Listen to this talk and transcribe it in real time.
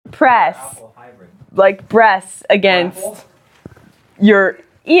press like breasts against your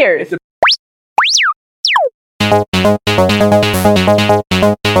ears.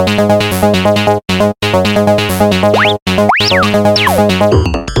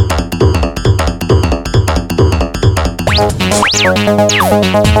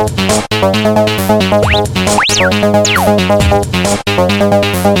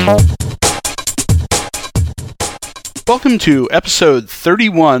 Welcome to episode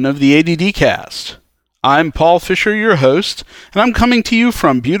 31 of the ADD Cast. I'm Paul Fisher, your host, and I'm coming to you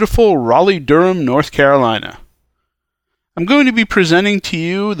from beautiful Raleigh-Durham, North Carolina. I'm going to be presenting to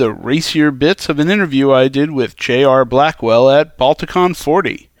you the racier bits of an interview I did with J.R. Blackwell at Balticon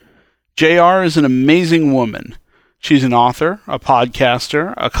 40. J.R. is an amazing woman. She's an author, a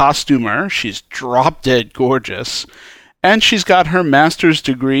podcaster, a costumer, she's drop-dead gorgeous, and she's got her master's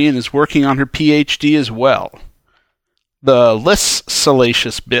degree and is working on her PhD as well. The less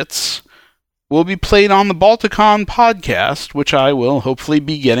salacious bits will be played on the Balticon podcast, which I will hopefully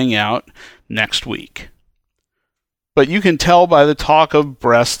be getting out next week. But you can tell by the talk of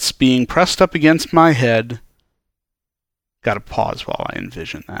breasts being pressed up against my head. Gotta pause while I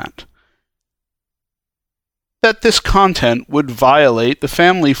envision that this content would violate the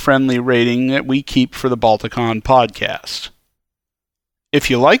family-friendly rating that we keep for the Balticon podcast. If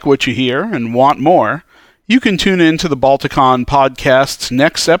you like what you hear and want more, you can tune in to the Balticon podcast's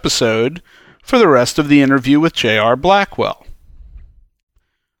next episode for the rest of the interview with J.R. Blackwell.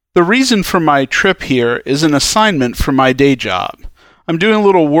 The reason for my trip here is an assignment for my day job. I'm doing a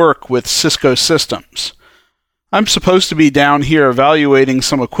little work with Cisco Systems. I'm supposed to be down here evaluating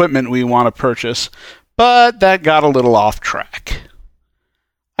some equipment we want to purchase, but that got a little off track.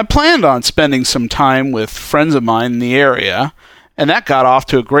 I planned on spending some time with friends of mine in the area, and that got off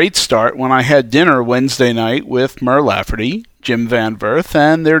to a great start when I had dinner Wednesday night with Mur Lafferty, Jim Van Verth,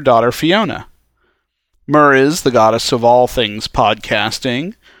 and their daughter Fiona. Mur is the goddess of all things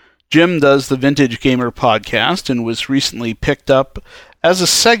podcasting. Jim does the Vintage Gamer podcast and was recently picked up as a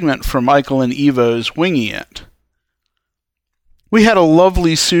segment for Michael and Evo's Winging It. We had a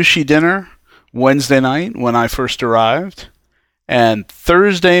lovely sushi dinner Wednesday night when I first arrived, and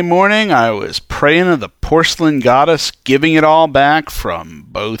Thursday morning I was praying to the porcelain goddess, giving it all back from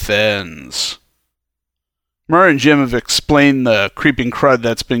both ends. Mur and Jim have explained the creeping crud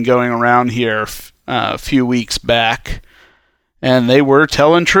that's been going around here a few weeks back, and they were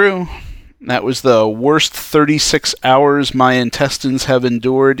telling true. That was the worst 36 hours my intestines have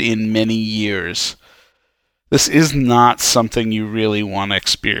endured in many years. This is not something you really want to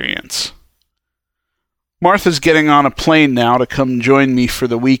experience. Martha's getting on a plane now to come join me for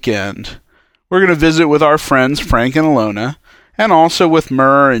the weekend. We're going to visit with our friends Frank and Alona, and also with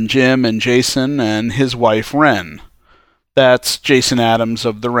Mur and Jim and Jason and his wife Ren. That's Jason Adams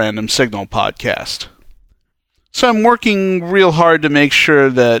of the Random Signal podcast. So I'm working real hard to make sure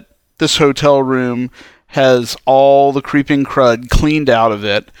that this hotel room has all the creeping crud cleaned out of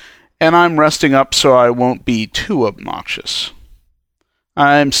it, and I'm resting up so I won't be too obnoxious.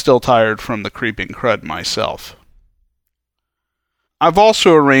 I'm still tired from the creeping crud myself. I've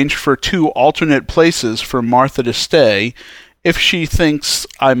also arranged for 2 alternate places for Martha to stay if she thinks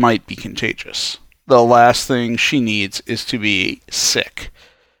I might be contagious. The last thing she needs is to be sick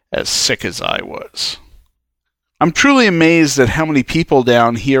as I was. I'm truly amazed at how many people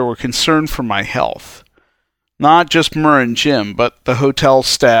down here were concerned for my health. Not just Mur and Jim, but the hotel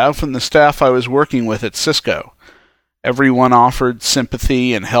staff and the staff I was working with at Cisco. Everyone offered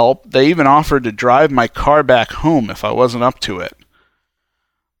sympathy and help. They even offered to drive my car back home if I wasn't up to it.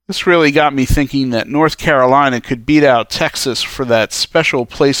 This really got me thinking that North Carolina could beat out Texas for that special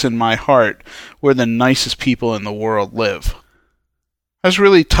place in my heart where the nicest people in the world live. I was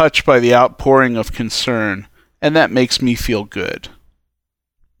really touched by the outpouring of concern, and that makes me feel good.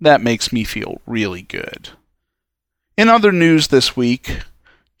 That makes me feel really good. In other news this week,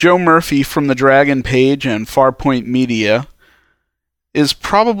 Joe Murphy from the Dragon Page and Farpoint Media is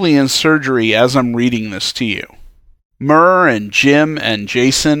probably in surgery as I'm reading this to you. Mur and Jim and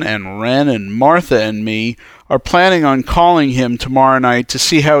Jason and Ren and Martha and me are planning on calling him tomorrow night to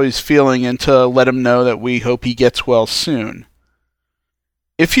see how he's feeling and to let him know that we hope he gets well soon.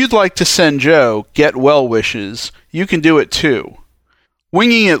 If you'd like to send Joe get well wishes, you can do it too.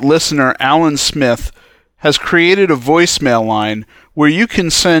 Winging It listener Alan Smith has created a voicemail line where you can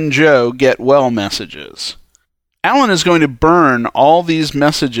send Joe get well messages. Alan is going to burn all these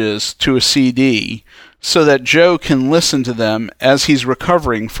messages to a CD so that Joe can listen to them as he's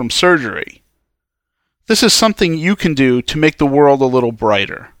recovering from surgery. This is something you can do to make the world a little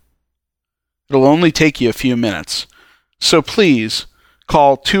brighter. It'll only take you a few minutes. So please,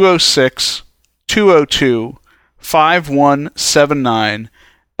 call 206-202-5179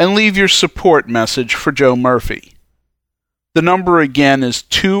 and leave your support message for Joe Murphy. The number again is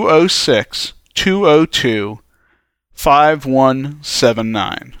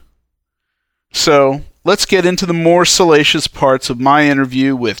 206-202-5179. So, let's get into the more salacious parts of my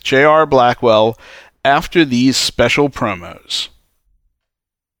interview with J.R. Blackwell after these special promos.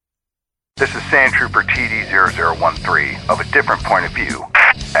 This is Sand Trooper TD0013 of a different point of view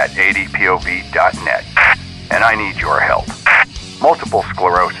at adpov.net, and I need your help. Multiple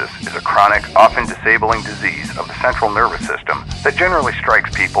sclerosis is a chronic, often disabling disease of the central nervous system that generally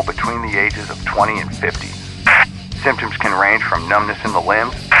strikes people between the ages of 20 and 50. Symptoms can range from numbness in the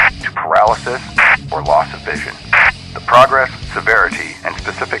limbs to paralysis or loss of vision. The progress, severity, and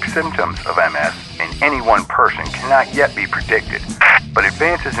specific symptoms of MS in any one person cannot yet be predicted, but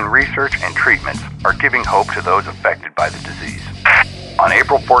advances in research and treatments are giving hope to those affected by the disease. On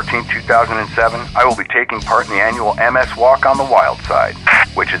April 14, 2007, I will be taking part in the annual MS Walk on the Wild Side,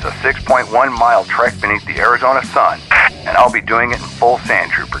 which is a 6.1-mile trek beneath the Arizona sun, and I'll be doing it in full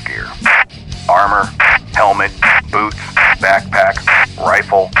Sand Trooper gear. Armor, helmet, boots, backpack,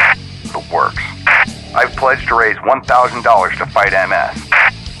 rifle, the works. I've pledged to raise $1,000 to fight MS.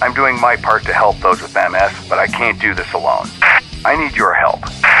 I'm doing my part to help those with MS, but I can't do this alone. I need your help.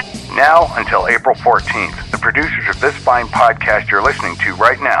 Now, until April 14th, the producers of this fine podcast you're listening to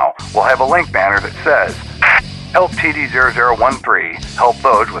right now will have a link banner that says, Help TD0013 help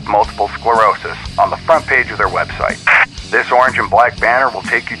those with multiple sclerosis on the front page of their website. This orange and black banner will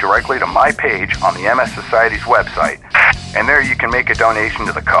take you directly to my page on the MS Society's website, and there you can make a donation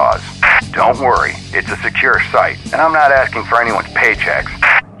to the cause. Don't worry, it's a secure site, and I'm not asking for anyone's paychecks,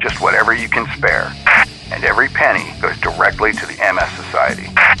 just whatever you can spare. And every penny goes directly to the MS Society,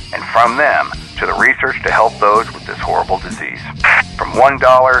 and from them to the research to help those with this horrible disease. From $1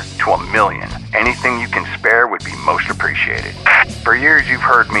 to $1 million, anything you can spare would be most appreciated. For years you've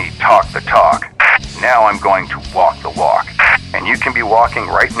heard me talk the talk. Now I'm going to walk the walk, and you can be walking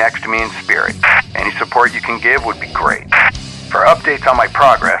right next to me in spirit. Any support you can give would be great. For updates on my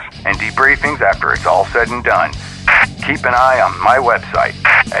progress and debriefings after it's all said and done, keep an eye on my website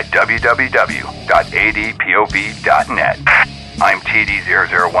at www.adpov.net. I'm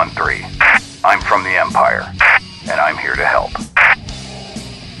TD0013. I'm from the Empire, and I'm here to help.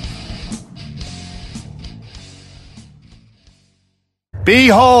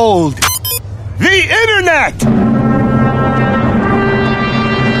 Behold, the Internet!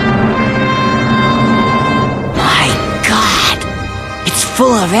 My God, it's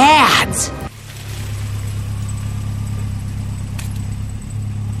full of ads.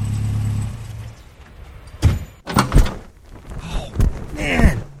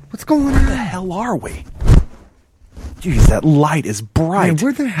 What's going on? Where the hell are we? Jeez, that light is bright. Man,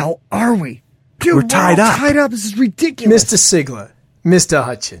 where the hell are we? Dude, we're tied up. Tied up. This is ridiculous. Mr. Sigler, Mr.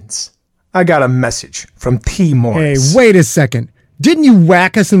 Hutchins, I got a message from T. Morris. Hey, wait a second. Didn't you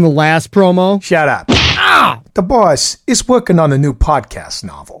whack us in the last promo? Shut up. Ah! The boss is working on a new podcast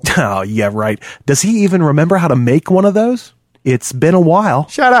novel. Oh, yeah, right. Does he even remember how to make one of those? It's been a while.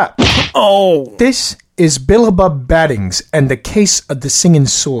 Shut up. Oh. This is Billabub Battings and the Case of the Singing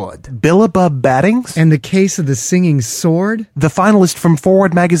Sword. Billabub Battings? And the Case of the Singing Sword? The finalist from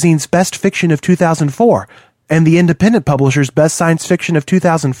Forward Magazine's Best Fiction of 2004 and the Independent Publisher's Best Science Fiction of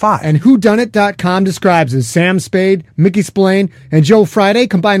 2005. And WhoDoneIt.com describes as Sam Spade, Mickey Spillane, and Joe Friday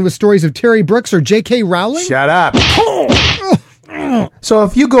combined with stories of Terry Brooks or J.K. Rowling? Shut up. So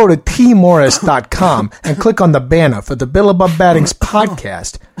if you go to tmorris.com and click on the banner for the Billabub Battings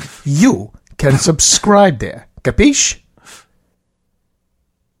podcast, you can subscribe there. Capiche?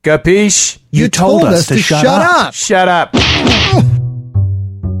 Capiche? You told us to shut up. Shut up.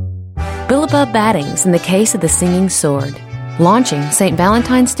 Billabub Battings in the Case of the Singing Sword. Launching St.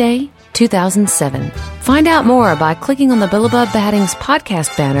 Valentine's Day, 2007. Find out more by clicking on the Billabub Battings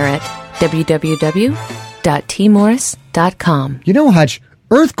podcast banner at www.tmorris.com. You know, Hutch,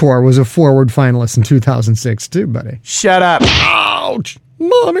 Earthcore was a Forward finalist in 2006 too, buddy. Shut up. Ouch!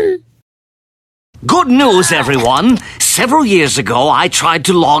 Mommy! Good news, everyone. Several years ago, I tried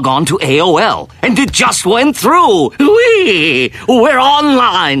to log on to AOL, and it just went through. Whee! We're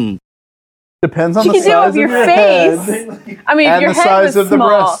online. Depends on You the can do it size with your of face. head. I mean, if And your the head size was of the small,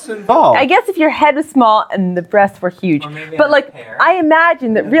 breasts involved. I guess if your head was small and the breasts were huge. But like, I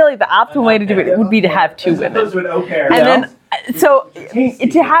imagine that really the optimal way to do it would be to have two women. And then, so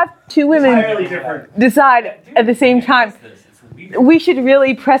to have two women decide at the same time, we should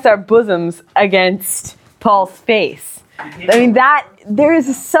really press our bosoms against Paul's face. I mean, that there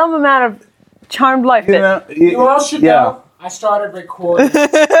is some amount of charmed life that You all should know. I started recording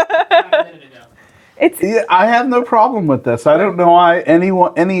about a minute ago. I have no problem with this. I don't know why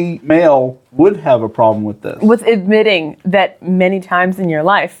any male would have a problem with this. With admitting that many times in your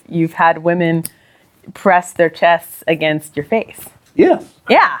life you've had women press their chests against your face. Yes.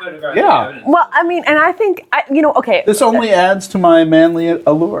 Yeah. Yeah. Well, I mean, and I think, okay. This only adds to my manly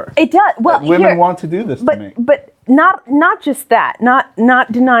allure. It does. Well, women want to do this to me. But not just that.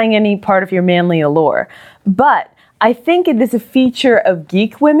 Not denying any part of your manly allure. But I think it is a feature of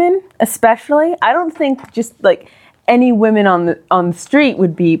geek women, especially. I don't think just like any women on the street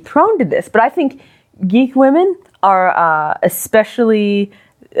would be prone to this. But I think geek women are especially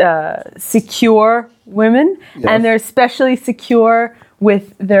secure women, yes. And they're especially secure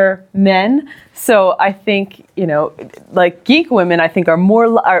with their men. So I think, like geek women, I think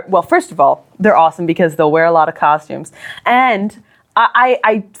well, first of all, they're awesome because they'll wear a lot of costumes. And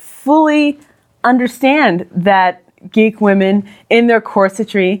I fully understand that geek women in their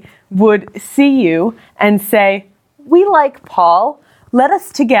corsetry would see you and say, we like Paul, let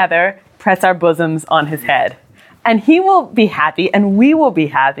us together press our bosoms on his head. And he will be happy, and we will be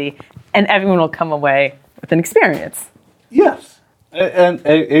happy, and everyone will come away with an experience. Yes. And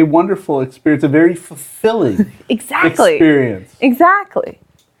a wonderful experience, a very fulfilling experience. Exactly.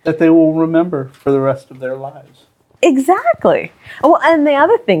 That they will remember for the rest of their lives. Exactly. Well, and the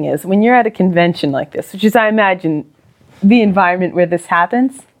other thing is, when you're at a convention like this, which is, I imagine, the environment where this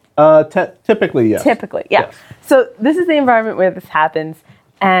happens. Typically, yes. Typically, yeah. Yes. So this is the environment where this happens,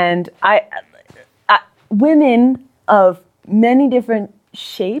 and women of many different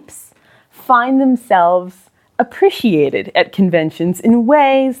shapes find themselves appreciated at conventions in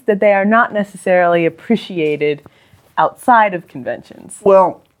ways that they are not necessarily appreciated outside of conventions.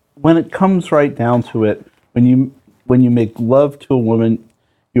 Well, when it comes right down to it, when you make love to a woman,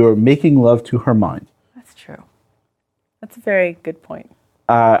 you're making love to her mind. That's true. That's a very good point.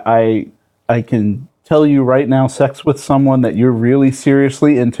 I can tell you right now, sex with someone that you're really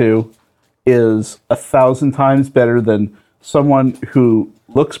seriously into is 1,000 times better than someone who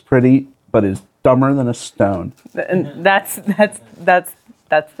looks pretty but is dumber than a stone. And that's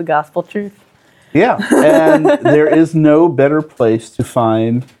the gospel truth. Yeah, and there is no better place to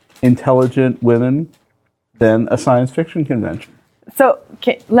find intelligent women than a science fiction convention. So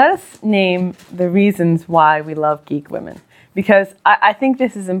let us name the reasons why we love geek women, because I think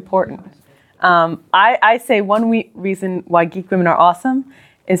this is important. I say one reason why geek women are awesome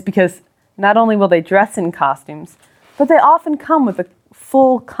is because not only will they dress in costumes, but they often come with a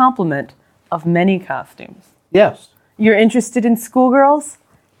full complement of many costumes. Yes. You're interested in schoolgirls?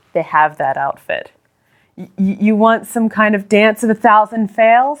 They have that outfit. You want some kind of dance of 1,000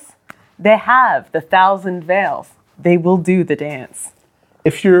 fails? They have the 1,000 veils. They will do the dance.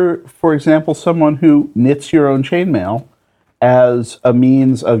 If you're, for example, someone who knits your own chainmail as a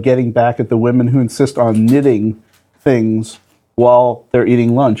means of getting back at the women who insist on knitting things while they're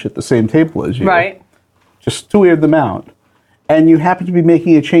eating lunch at the same table as you. Right. Just to weird them out. And you happen to be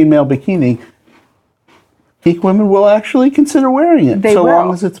making a chainmail bikini, geek women will actually consider wearing it. They will.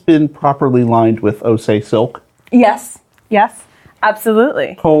 Long as it's been properly lined with Osei silk. Yes,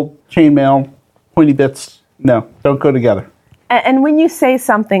 absolutely. Cold chainmail, pointy bits, no, don't go together. And when you say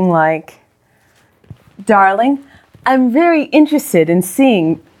something like, darling, I'm very interested in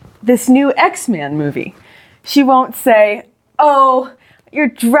seeing this new X-Men movie, she won't say, oh, you're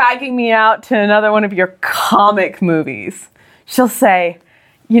dragging me out to another one of your comic movies. She'll say,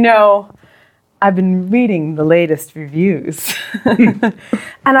 I've been reading the latest reviews. And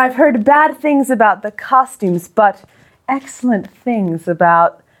I've heard bad things about the costumes, but excellent things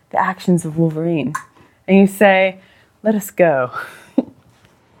about the actions of Wolverine. And you say, let us go.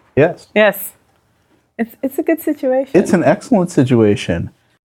 Yes. Yes. It's a good situation. It's an excellent situation.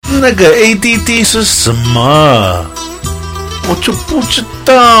 那个 ADD 是什么？我就不知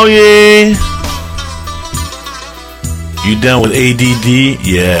道耶。You down with ADD?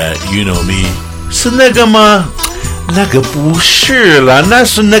 Yeah, you know me. 是那个吗？那个不是啦，那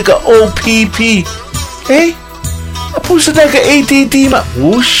是那个 OPP。诶，不是那个 ADD 吗？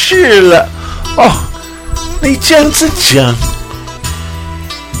不是了。哦，你这样子讲。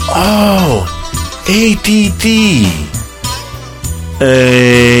哦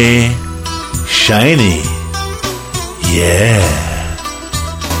 ，ADD。Shiny. Yeah.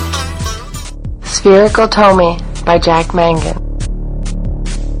 Spherical Tomie by Jack Mangan.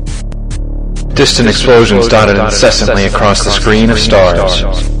 Distant explosions dotted incessantly across the screen of stars.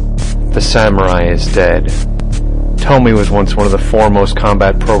 The samurai is dead. Tomie was once one of the foremost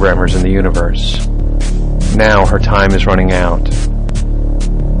combat programmers in the universe. Now her time is running out.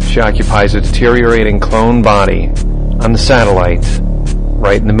 She occupies a deteriorating clone body On the satellite,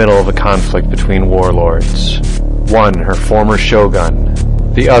 right in the middle of a conflict between warlords. One, her former shogun.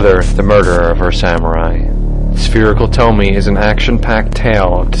 The other, the murderer of her samurai. Spherical Tomi is an action-packed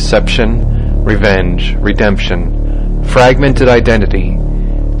tale of deception, revenge, redemption, fragmented identity,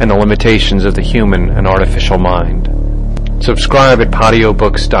 and the limitations of the human and artificial mind. Subscribe at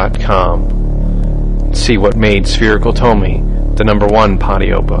patiobooks.com. See what made Spherical Tomi the #1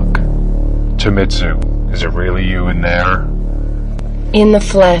 patio book. Tamitsu, is it really you in there? In the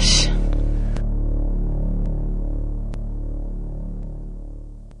flesh.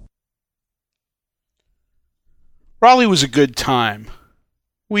 Raleigh was a good time.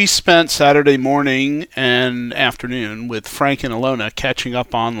 We spent Saturday morning and afternoon with Frank and Ilona catching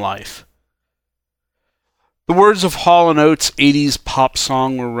up on life. The words of Hall & Oates' 80s pop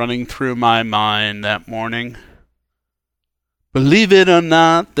song were running through my mind that morning. Believe it or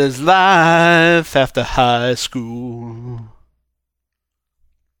not, there's life after high school.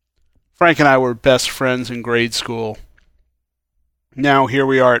 Frank and I were best friends in grade school. Now here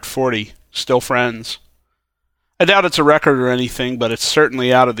we are at 40, still friends. I doubt it's a record or anything, but it's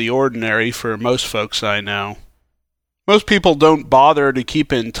certainly out of the ordinary for most folks I know. Most people don't bother to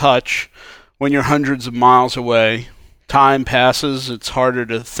keep in touch when you're hundreds of miles away. Time passes, it's harder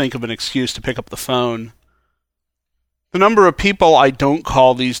to think of an excuse to pick up the phone. The number of people I don't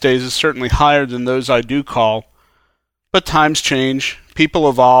call these days is certainly higher than those I do call. But times change, people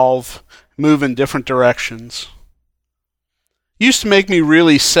evolve, move in different directions. It used to make me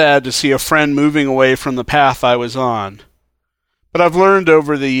really sad to see a friend moving away from the path I was on. But I've learned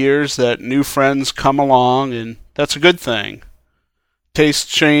over the years that new friends come along, and that's a good thing.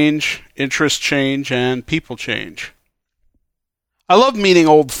 Tastes change, interests change, and people change. I love meeting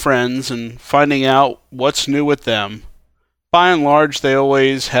old friends and finding out what's new with them. By and large, they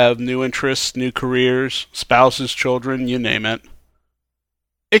always have new interests, new careers, spouses, children, you name it.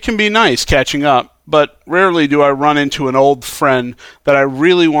 It can be nice catching up, but rarely do I run into an old friend that I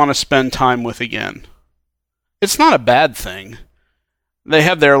really want to spend time with again. It's not a bad thing. They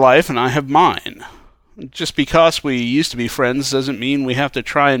have their life and I have mine. Just because we used to be friends doesn't mean we have to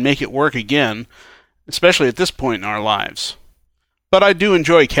try and make it work again, especially at this point in our lives. But I do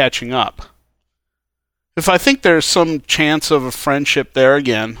enjoy catching up. If I think there's some chance of a friendship there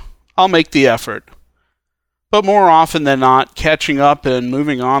again, I'll make the effort. But more often than not, catching up and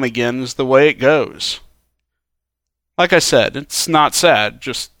moving on again is the way it goes. Like I said, it's not sad,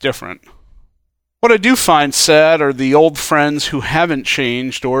 just different. What I do find sad are the old friends who haven't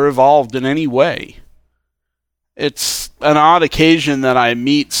changed or evolved in any way. It's an odd occasion that I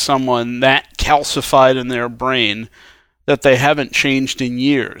meet someone that calcified in their brain that they haven't changed in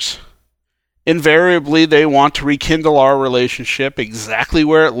years. Invariably, they want to rekindle our relationship exactly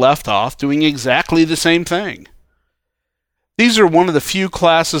where it left off, doing exactly the same thing. These are one of the few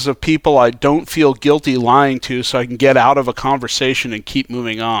classes of people I don't feel guilty lying to so I can get out of a conversation and keep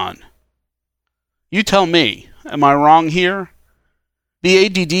moving on. You tell me, am I wrong here? The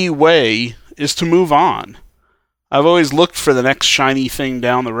ADD way is to move on. I've always looked for the next shiny thing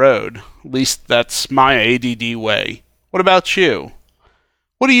down the road. At least that's my ADD way. What about you?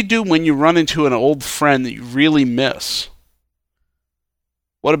 What do you do when you run into an old friend that you really miss?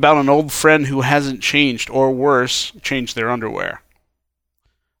 What about an old friend who hasn't changed, or worse, changed their underwear?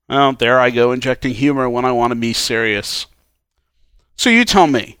 Well, there I go, injecting humor when I want to be serious. So you tell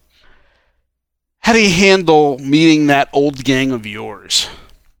me, how do you handle meeting that old gang of yours?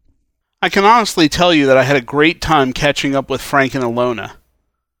 I can honestly tell you that I had a great time catching up with Frank and Ilona.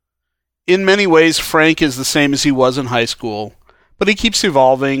 In many ways, Frank is the same as he was in high school, but he keeps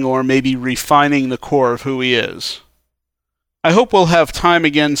evolving or maybe refining the core of who he is. I hope we'll have time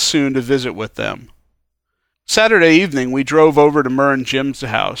again soon to visit with them. Saturday evening, we drove over to Murr and Jim's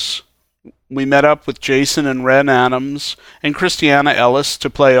house. We met up with Jason and Ren Adams and Christiana Ellis to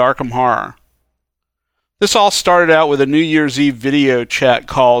play Arkham Horror. This all started out with a New Year's Eve video chat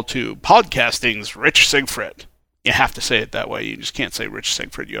call to Podcasting's Rich Siegfried. You have to say it that way. You just can't say Rich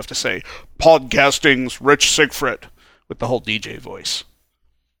Siegfried. You have to say Podcasting's Rich Siegfried with the whole DJ voice.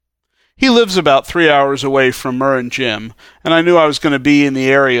 He lives about 3 hours away from Murr and Jim, and I knew I was going to be in the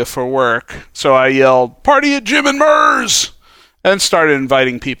area for work, so I yelled, "Party at Jim and Murr's!" and started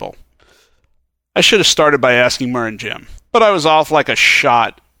inviting people. I should have started by asking Murr and Jim, but I was off like a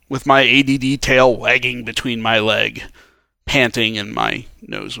shot with my ADD tail wagging between my leg, panting, and my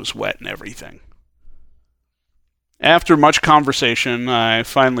nose was wet and everything. After much conversation, I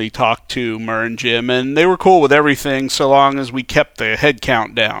finally talked to Murr and Jim, and they were cool with everything so long as we kept the head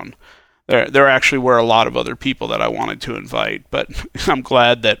count down. There actually were a lot of other people that I wanted to invite, but I'm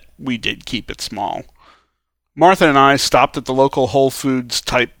glad that we did keep it small. Martha and I stopped at the local Whole Foods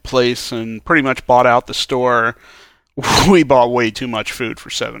type place and pretty much bought out the store. We bought way too much food for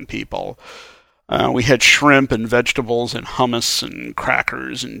 7 people. We had shrimp and vegetables and hummus and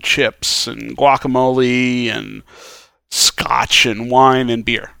crackers and chips and guacamole and scotch and wine and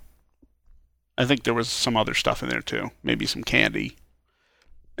beer. I think there was some other stuff in there too. Maybe some candy.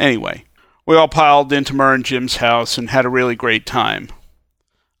 Anyway, we all piled into Mur and Jim's house and had a really great time.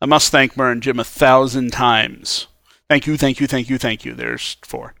 I must thank Mur and Jim 1,000 times. Thank you. There's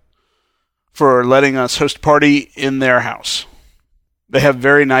 4. For letting us host a party in their house. They have a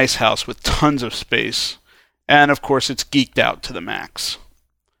very nice house with tons of space. And of course it's geeked out to the max.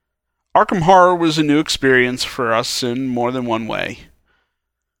 Arkham Horror was a new experience for us in more than one way.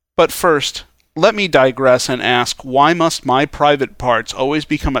 But first, let me digress and ask, why must my private parts always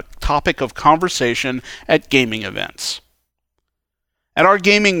become a topic of conversation at gaming events? At our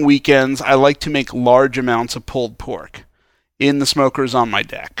gaming weekends, I like to make large amounts of pulled pork in the smokers on my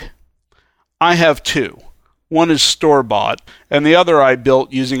deck. I have 2. One is store-bought, and the other I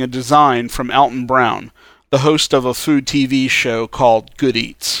built using a design from Alton Brown, the host of a food TV show called Good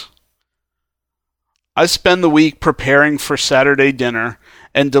Eats. I spend the week preparing for Saturday dinner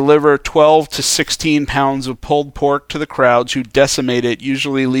and deliver 12 to 16 pounds of pulled pork to the crowds who decimate it,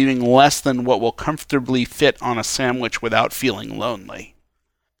 usually leaving less than what will comfortably fit on a sandwich without feeling lonely.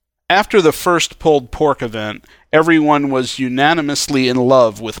 After the first pulled pork event, everyone was unanimously in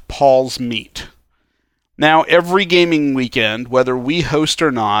love with Paul's meat. Now, every gaming weekend, whether we host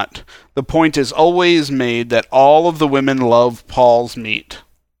or not, the point is always made that all of the women love Paul's meat.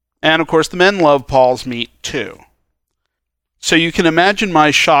 And, of course, the men love Paul's meat, too. So you can imagine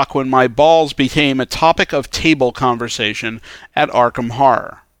my shock when my balls became a topic of table conversation at Arkham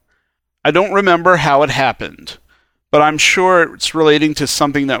Horror. I don't remember how it happened, but I'm sure it's relating to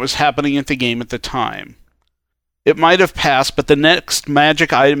something that was happening at the game at the time. It might have passed, but the next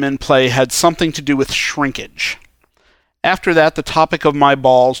magic item in play had something to do with shrinkage. After that, the topic of my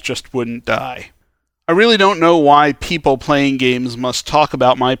balls just wouldn't die. I really don't know why people playing games must talk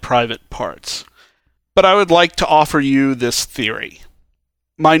about my private parts, but I would like to offer you this theory.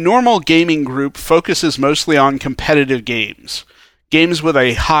 My normal gaming group focuses mostly on competitive games. Games with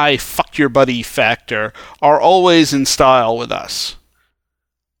a high fuck-your-buddy factor are always in style with us.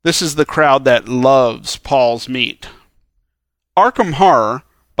 This is the crowd that loves Paul's meat. Arkham Horror,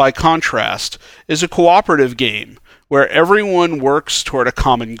 by contrast, is a cooperative game where everyone works toward a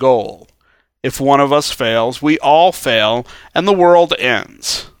common goal. If one of us fails, we all fail, and the world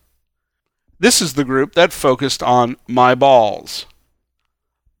ends. This is the group that focused on my balls.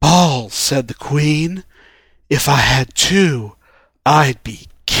 "Balls," said the Queen. "If I had 2, I'd be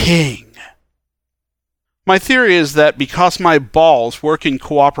king." My theory is that because my balls work in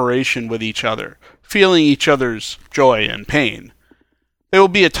cooperation with each other, feeling each other's joy and pain, they will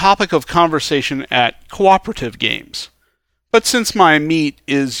be a topic of conversation at cooperative games. But since my meat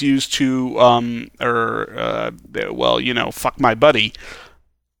is used to, fuck my buddy,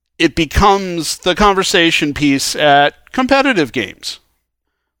 it becomes the conversation piece at competitive games.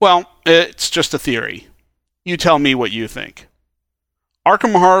 Well, it's just a theory. You tell me what you think.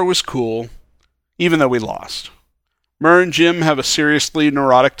 Arkham Horror was cool, even though we lost. Mur and Jim have a seriously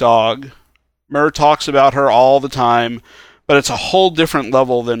neurotic dog. Mur talks about her all the time, but it's a whole different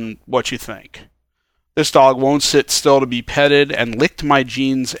level than what you think. This dog won't sit still to be petted and licked my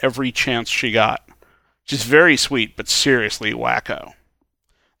jeans every chance she got. She's very sweet, but seriously wacko.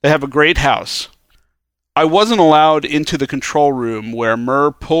 They have a great house. I wasn't allowed into the control room where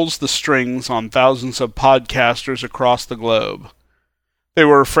Mur pulls the strings on thousands of podcasters across the globe. They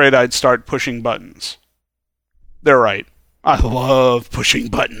were afraid I'd start pushing buttons. They're right. I love pushing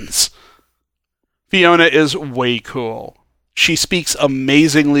buttons. Fiona is way cool. She speaks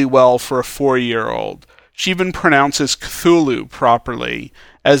amazingly well for a 4-year-old. She even pronounces Cthulhu properly,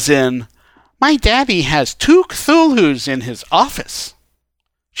 as in, "My daddy has 2 Cthulhus in his office."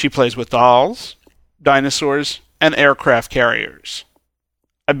 She plays with dolls, dinosaurs, and aircraft carriers.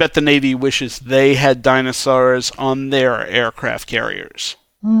 I bet the Navy wishes they had dinosaurs on their aircraft carriers.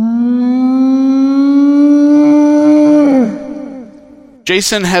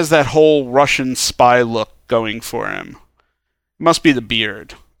 Jason has that whole Russian spy look going for him. It must be the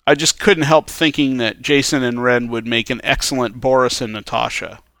beard. I just couldn't help thinking that Jason and Ren would make an excellent Boris and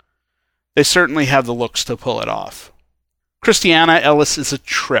Natasha. They certainly have the looks to pull it off. Christiana Ellis is a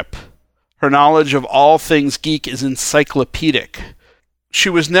trip. Her knowledge of all things geek is encyclopedic. She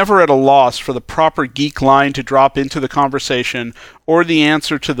was never at a loss for the proper geek line to drop into the conversation or the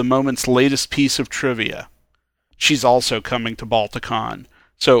answer to the moment's latest piece of trivia. She's also coming to Balticon,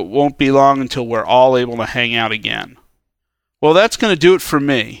 so it won't be long until we're all able to hang out again. Well, that's going to do it for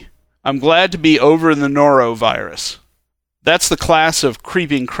me. I'm glad to be over the Norovirus. That's the class of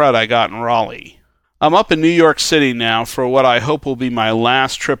creeping crud I got in Raleigh. I'm up in New York City now for what I hope will be my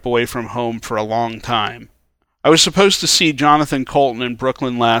last trip away from home for a long time. I was supposed to see Jonathan Colton in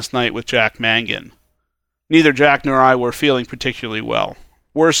Brooklyn last night with Jack Mangan. Neither Jack nor I were feeling particularly well.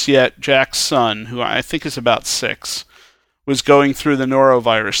 Worse yet, Jack's son, who I think is about 6, was going through the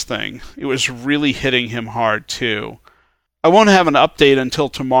norovirus thing. It was really hitting him hard, too. I won't have an update until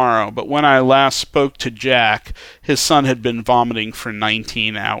tomorrow, but when I last spoke to Jack, his son had been vomiting for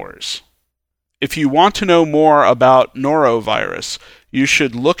 19 hours. If you want to know more about norovirus, you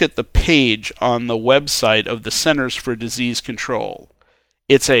should look at the page on the website of the Centers for Disease Control.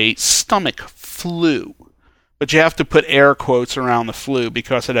 It's a stomach flu, but you have to put air quotes around the flu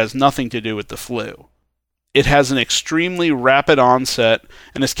because it has nothing to do with the flu. It has an extremely rapid onset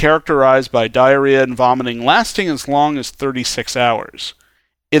and is characterized by diarrhea and vomiting lasting as long as 36 hours.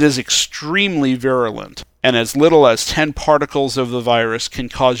 It is extremely virulent, and as little as 10 particles of the virus can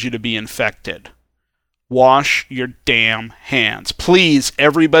cause you to be infected. Wash your damn hands. Please,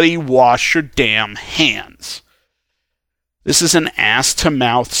 everybody, wash your damn hands. This is an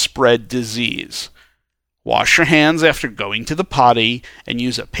ass-to-mouth spread disease. Wash your hands after going to the potty and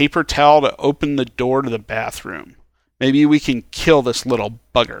use a paper towel to open the door to the bathroom. Maybe we can kill this little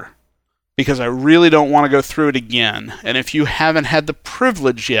bugger. Because I really don't want to go through it again, and if you haven't had the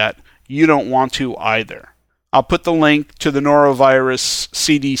privilege yet, you don't want to either. I'll put the link to the Norovirus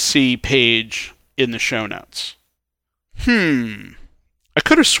CDC page in the show notes. I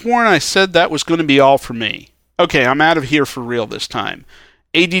could have sworn I said that was going to be all for me. Okay, I'm out of here for real this time.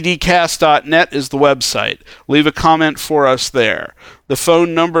 addcast.net is the website. Leave a comment for us there. The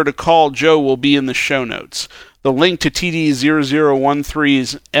phone number to call Joe will be in the show notes. The link to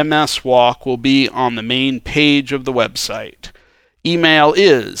TD0013's MS Walk will be on the main page of the website. Email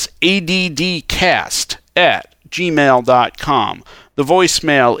is addcast@gmail.com. The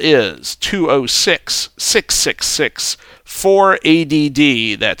voicemail is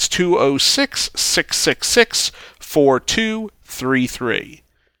 206-666-4ADD. That's 206-666-4233.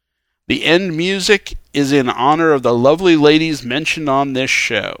 The end music is in honor of the lovely ladies mentioned on this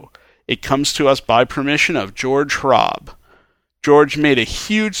show. It comes to us by permission of George Hrob. George made a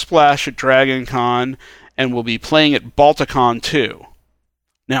huge splash at Dragon Con and will be playing at Balticon too.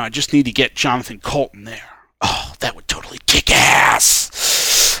 Now I just need to get Jonathan Colton there. Oh, that would totally kick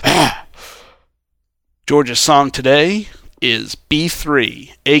ass! George's song today is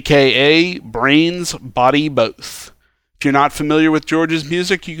B3, a.k.a. Brains, Body, Both. If you're not familiar with George's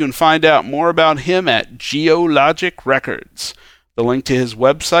music, you can find out more about him at Geologic Records. The link to his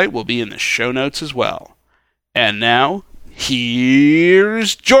website will be in the show notes as well. And now,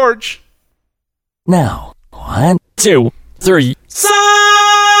 here's George. Now, 1, 2, 3.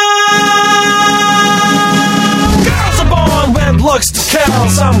 Looks to kill.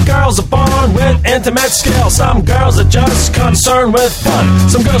 Some girls are born with intimate skill. Some girls are just concerned with fun.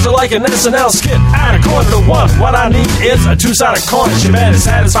 Some girls are like an SNL skit at 1:45. What I need is a two-sided coin. She better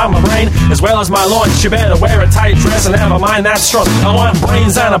satisfy my brain as well as my loins. She better wear a tight dress and have a mind that's strong. I want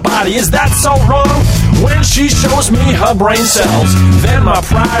brains and a body. Is that so wrong? When she shows me her brain cells, then my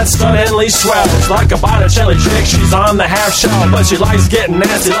pride suddenly swells. Like a Botticelli chick, she's on the half shell, but she likes getting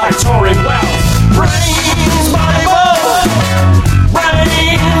nasty like Tori Wells. Brains, body, bone.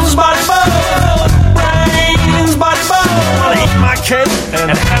 Brains, body, bone. Brains, body, bone. I wanna eat my cake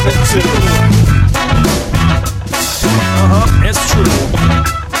and have it too. It's true.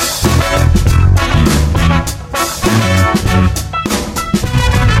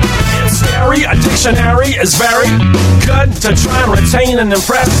 A dictionary is very good to try and retain and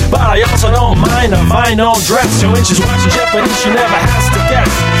impress, but I also don't mind a vinyl dress. So when she's watching Jeopardy, she never has to guess.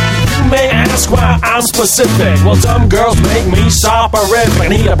 You may ask why I'm specific. Well, some girls make me soporific. I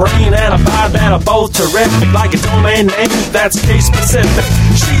need a brain and a body that are both terrific. Like a domain name that's case specific.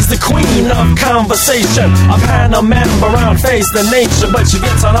 She's the queen of conversation, a panel member around Face the Nation, but she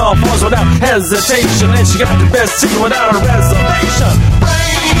gets on all fours without hesitation, and she got the best seat without a reservation.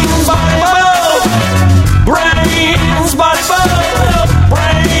 Brains, body, bone. Brains, body, bone.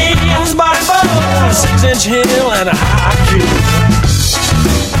 Brains, body, bone. A 6-inch heel and a high Q.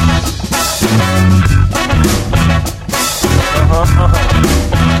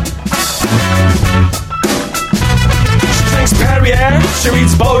 She drinks Perrier, she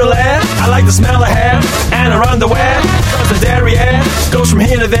reads Baudelaire. I like the smell of hair and her underwear. Cause the derriere goes from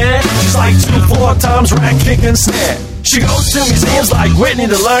here to there. She's like 2 4 times rat kick and snare. She goes to museums like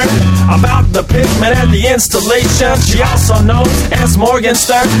Whitney to learn about the pigment at the installation. She also knows as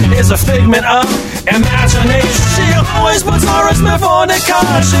Morgenstern is a figment of imagination. She always puts Horace Smith on the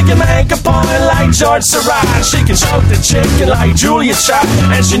card. She can make a point like George Seurat. She can choke the chicken like Julia Child,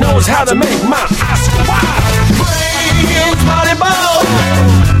 and she knows how to make my Oscar Wilde. Brains, body, ball.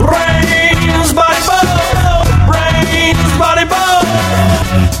 Brains, body, ball. Brains, body, ball.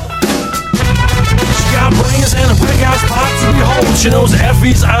 She got brains and a big ass pot to behold. She knows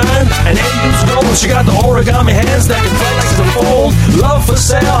Effie's iron and AU's gold. She got the origami hands that can flex to fold. Love for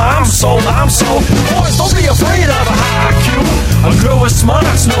sale, I'm sold, I'm sold. Boys, don't be afraid of a high IQ. A girl with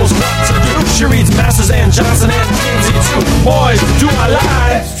smarts knows what to do. She reads Masters and Johnson and Kinsey too. Boys, do I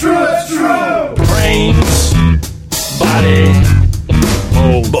lie? It's true, it's true. Brains, body,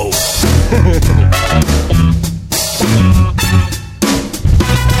 both.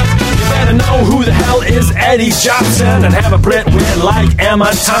 Know who the hell is Eddie Johnson and have a Brit wit like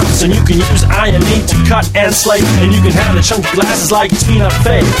Emma Thompson. You can use iron meat to cut and slay, and you can have the chunky glasses like Tina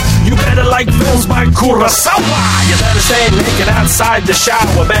Fey. You better like films by Kurosawa. You better stay naked outside the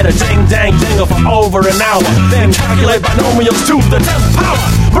shower. Better ding dang dingle for over an hour. Then calculate binomials to the 10th power.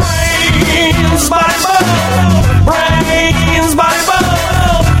 Brains, body, ball. Brains, body,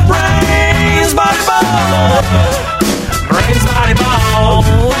 ball. Brains, body, ball. Brains, body, ball.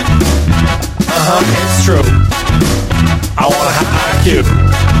 It's true. I want a high IQ.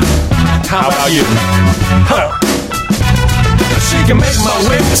 How about you? Huh. She can make my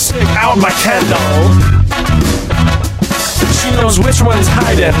wig stick out my candle. She knows which one's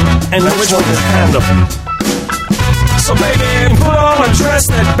hiding and which one is handle. So baby, put on a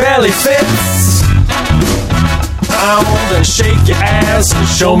dress that barely fits. Then shake your ass and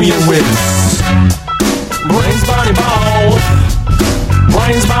show me your whiz. Brains, body, ball.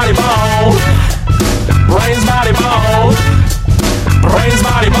 Brains, body, ball. Brains, body, ball. Brains,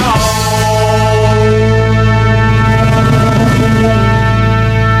 body, ball.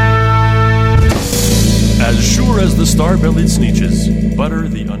 As sure as the star-bellied sneeches butter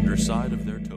the underside of their